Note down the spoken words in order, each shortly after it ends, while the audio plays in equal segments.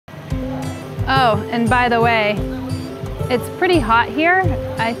Oh, and by the way, it's pretty hot here.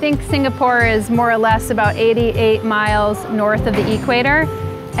 I think Singapore is more or less about 88 miles north of the equator,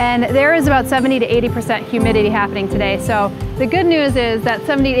 and there is about 70 to 80% humidity happening today. So the good news is that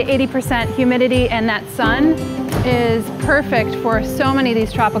 70 to 80% humidity and that sun is perfect for so many of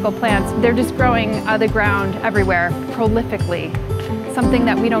these tropical plants. They're just growing out of the ground everywhere, prolifically, something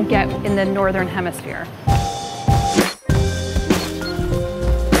that we don't get in the northern hemisphere.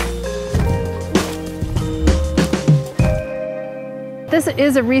 This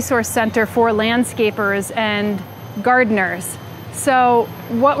is a resource center for landscapers and gardeners. So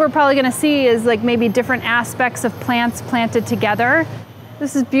what we're probably gonna see is like maybe different aspects of plants planted together.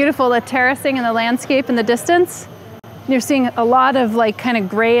 This is beautiful, the terracing and the landscape in the distance. You're seeing a lot of like kind of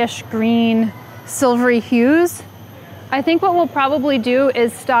grayish green, silvery hues. I think what we'll probably do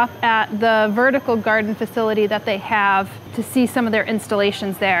is stop at the vertical garden facility that they have to see some of their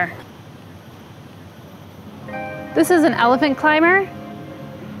installations there. This is an elephant climber.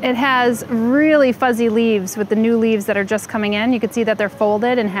 It has really fuzzy leaves with the new leaves that are just coming in. You can see that they're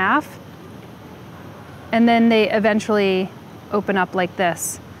folded in half. And then they eventually open up like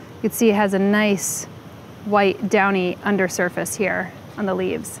this. You can see it has a nice white downy undersurface here on the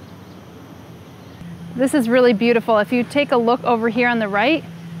leaves. This is really beautiful. If you take a look over here on the right,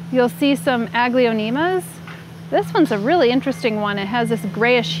 you'll see some aglionemas. This one's a really interesting one. It has this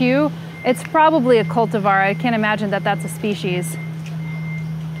grayish hue. It's probably a cultivar. I can't imagine that that's a species.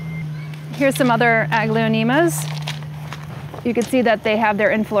 Here's some other aglionemas. You can see that they have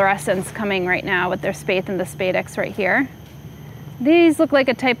their inflorescence coming right now with their spathe and the spadix right here. These look like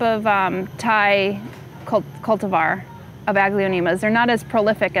a type of Thai cultivar of aglionemas. They're not as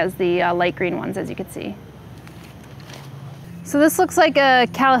prolific as the light green ones, as you can see. So this looks like a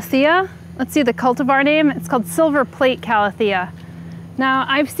calathea. Let's see the cultivar name. It's called silver plate calathea. Now,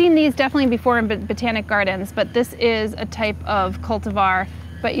 I've seen these definitely before in botanic gardens, but this is a type of cultivar.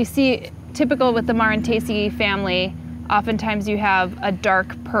 But you see, typical with the Maranthaceae family, oftentimes you have a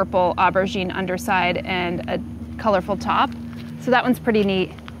dark purple aubergine underside and a colorful top. So that one's pretty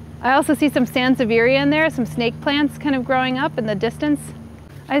neat. I also see some Sansevieria in there, some snake plants kind of growing up in the distance.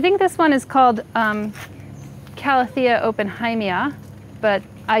 I think this one is called Calathea oppenheimia, but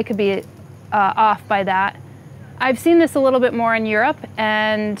I could be off by that. I've seen this a little bit more in Europe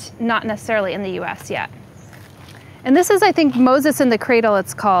and not necessarily in the US yet. And this is, I think, Moses in the Cradle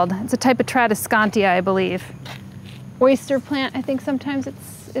it's called. It's a type of Tradescantia, I believe. Oyster plant, I think sometimes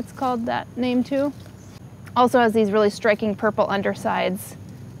it's called that name too. Also has these really striking purple undersides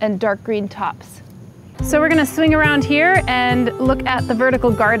and dark green tops. So we're gonna swing around here and look at the vertical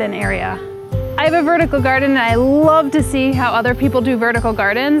garden area. I have a vertical garden and I love to see how other people do vertical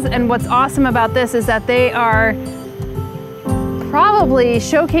gardens. And what's awesome about this is that they are probably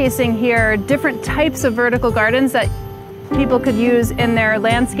showcasing here different types of vertical gardens that people could use in their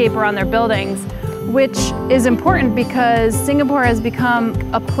landscape or on their buildings, which is important because Singapore has become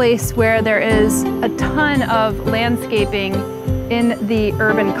a place where there is a ton of landscaping in the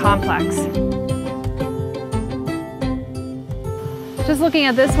urban complex. Just looking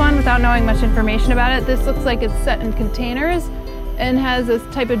at this one without knowing much information about it, this looks like it's set in containers and has this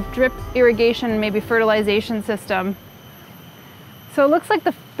type of drip irrigation, maybe fertilization system. So it looks like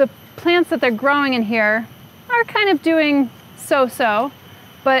the plants that they're growing in here are kind of doing so-so,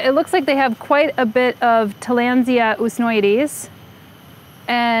 but it looks like they have quite a bit of Tillandsia usnoides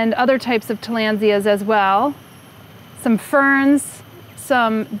and other types of Tillandsias as well. Some ferns,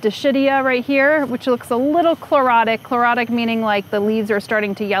 some Dischidia right here, which looks a little chlorotic. Chlorotic meaning like the leaves are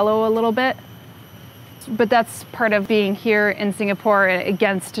starting to yellow a little bit. But that's part of being here in Singapore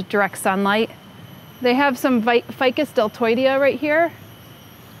against direct sunlight. They have some Ficus deltoidea right here.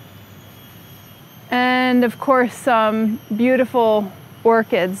 And of course, some beautiful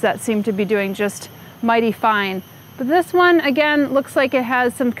orchids that seem to be doing just mighty fine. But this one, again, looks like it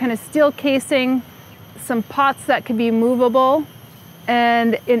has some kind of steel casing, some pots that could be movable,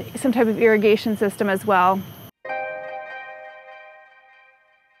 and in some type of irrigation system as well.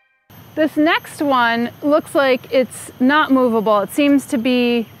 This next one looks like it's not movable. It seems to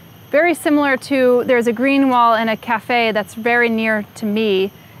be very similar to, there's a green wall and a cafe that's very near to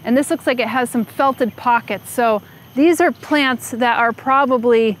me. And this looks like it has some felted pockets. So these are plants that are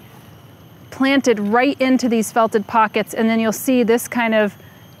probably planted right into these felted pockets. And then you'll see this kind of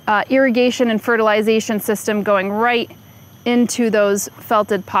irrigation and fertilization system going right into those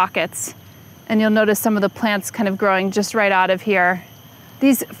felted pockets. And you'll notice some of the plants kind of growing just right out of here.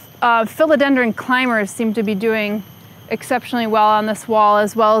 These philodendron climbers seem to be doing exceptionally well on this wall,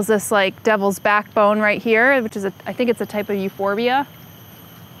 as well as this like devil's backbone right here, which is I think it's a type of euphorbia.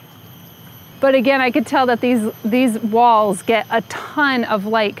 But again, I could tell that these walls get a ton of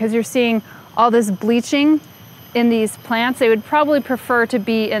light because you're seeing all this bleaching in these plants. They would probably prefer to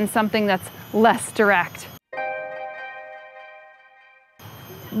be in something that's less direct.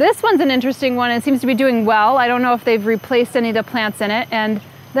 This one's an interesting one. It seems to be doing well. I don't know if they've replaced any of the plants in it, and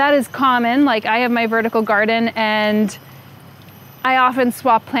that is common. Like, I have my vertical garden and I often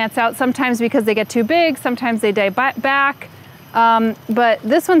swap plants out, sometimes because they get too big, sometimes they die back. But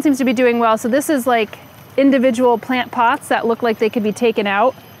this one seems to be doing well. So this is like individual plant pots that look like they could be taken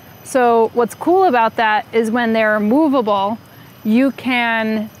out. So what's cool about that is when they're movable, you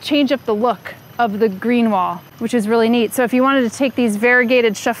can change up the look of the green wall, which is really neat. So if you wanted to take these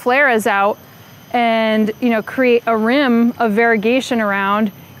variegated Scheffleras out and, you know, create a rim of variegation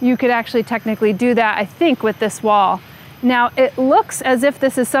around, you could actually technically do that, I think, with this wall. Now, it looks as if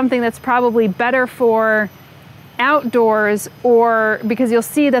this is something that's probably better for outdoors, or because you'll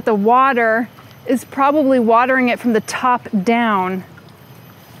see that the water is probably watering it from the top down,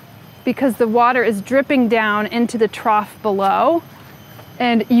 because the water is dripping down into the trough below.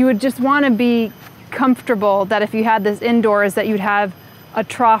 And you would just want to be comfortable that if you had this indoors, that you'd have a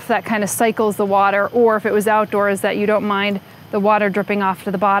trough that kind of cycles the water, or if it was outdoors, that you don't mind the water dripping off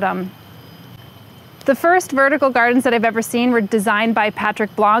to the bottom. The first vertical gardens that I've ever seen were designed by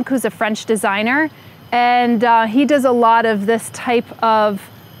Patrick Blanc, who's a French designer. And he does a lot of this type of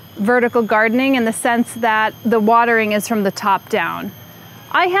vertical gardening in the sense that the watering is from the top down.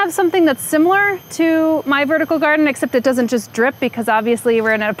 I have something that's similar to my vertical garden, except it doesn't just drip, because obviously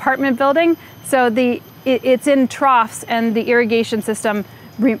we're in an apartment building. So it's in troughs, and the irrigation system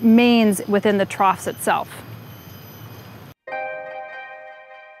remains within the troughs itself.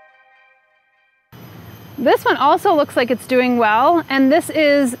 This one also looks like it's doing well, and this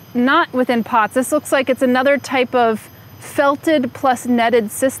is not within pots. This looks like it's another type of felted plus netted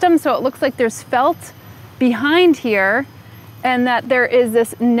system. So it looks like there's felt behind here, and that there is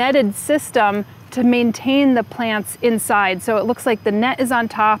this netted system to maintain the plants inside. So it looks like the net is on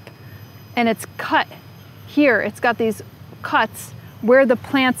top, and it's cut here. It's got these cuts where the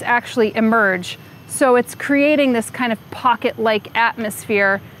plants actually emerge. So it's creating this kind of pocket-like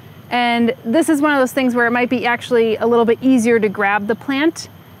atmosphere. And this is one of those things where it might be actually a little bit easier to grab the plant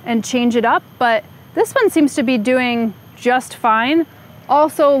and change it up, but this one seems to be doing just fine.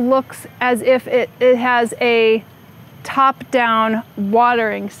 Also looks as if it has a top-down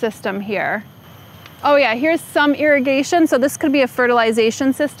watering system here. Oh yeah, here's some irrigation. So this could be a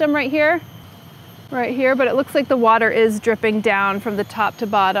fertilization system right here, but it looks like the water is dripping down from the top to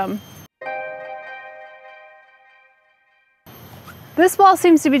bottom. This wall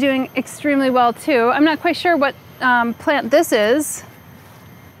seems to be doing extremely well too. I'm not quite sure what plant this is.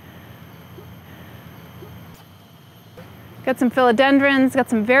 Got some philodendrons, got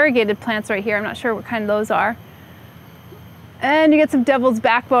some variegated plants right here. I'm not sure what kind those are. And you get some devil's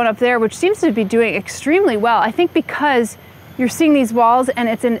backbone up there, which seems to be doing extremely well. I think because you're seeing these walls and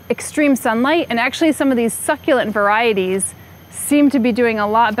it's in extreme sunlight, and actually some of these succulent varieties seem to be doing a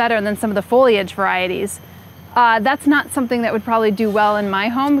lot better than some of the foliage varieties. That's not something that would probably do well in my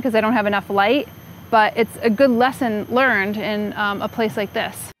home because I don't have enough light, but it's a good lesson learned in a place like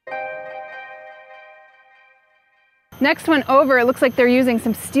this. Next one over, it looks like they're using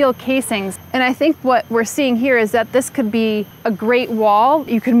some steel casings. And I think what we're seeing here is that this could be a great wall.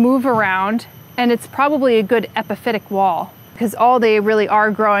 You can move around, and it's probably a good epiphytic wall, because all they really are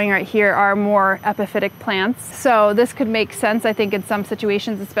growing right here are more epiphytic plants. So this could make sense, I think, in some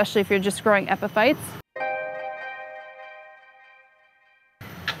situations, especially if you're just growing epiphytes.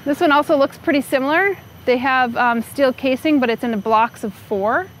 This one also looks pretty similar. They have steel casing, but it's in blocks of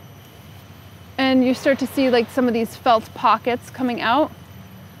 4. And you start to see like some of these felt pockets coming out.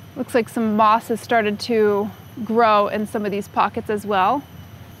 Looks like some moss has started to grow in some of these pockets as well.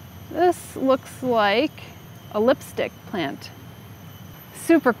 This looks like a lipstick plant.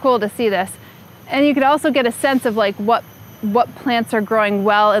 Super cool to see this. And you could also get a sense of like what plants are growing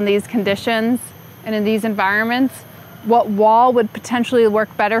well in these conditions and in these environments. What wall would potentially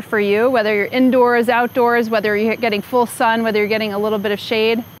work better for you, whether you're indoors, outdoors, whether you're getting full sun, whether you're getting a little bit of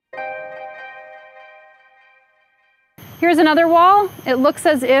shade. Here's another wall. It looks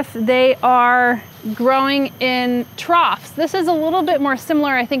as if they are growing in troughs. This is a little bit more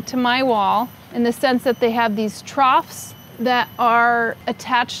similar, I think, to my wall in the sense that they have these troughs that are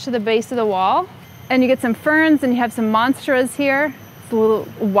attached to the base of the wall. And you get some ferns and you have some monsteras here. It's a little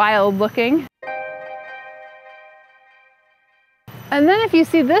wild looking. And then if you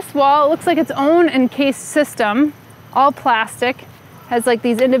see this wall, it looks like its own encased system, all plastic, has like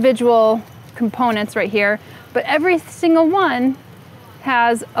these individual components right here, but every single one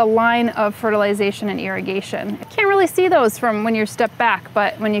has a line of fertilization and irrigation. You can't really see those from when you step back,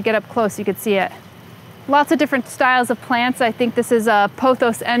 but when you get up close, you could see it. Lots of different styles of plants. I think this is a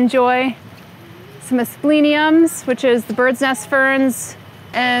Pothos Enjoy, some aspleniums, which is the bird's nest ferns,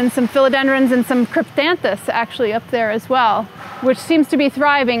 and some philodendrons and some cryptanthus actually up there as well, which seems to be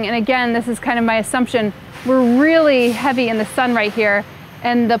thriving. And again, this is kind of my assumption. We're really heavy in the sun right here,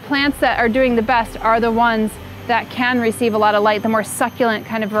 and the plants that are doing the best are the ones that can receive a lot of light, the more succulent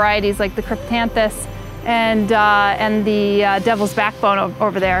kind of varieties like the cryptanthus and the devil's backbone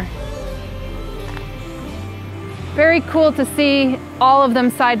over there. Very cool to see all of them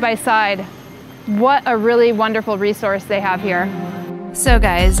side by side. What a really wonderful resource they have here. So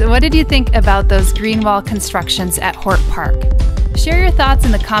guys, what did you think about those green wall constructions at Hort Park? Share your thoughts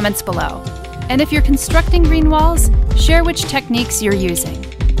in the comments below. And if you're constructing green walls, share which techniques you're using.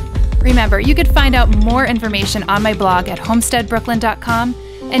 Remember, you could find out more information on my blog at homesteadbrooklyn.com,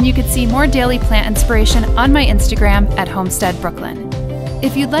 and you could see more daily plant inspiration on my Instagram at homesteadbrooklyn.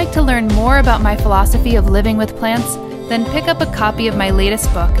 If you'd like to learn more about my philosophy of living with plants, then pick up a copy of my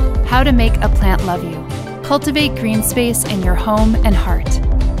latest book, How to Make a Plant Love You. Cultivate green space in your home and heart.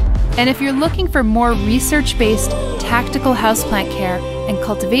 And if you're looking for more research-based, tactical houseplant care and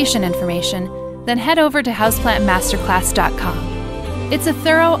cultivation information, then head over to houseplantmasterclass.com. It's a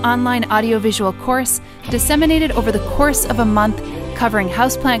thorough online audiovisual course disseminated over the course of a month, covering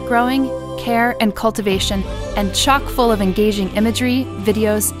houseplant growing, care, and cultivation, and chock full of engaging imagery,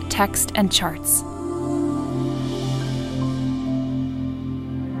 videos, text, and charts.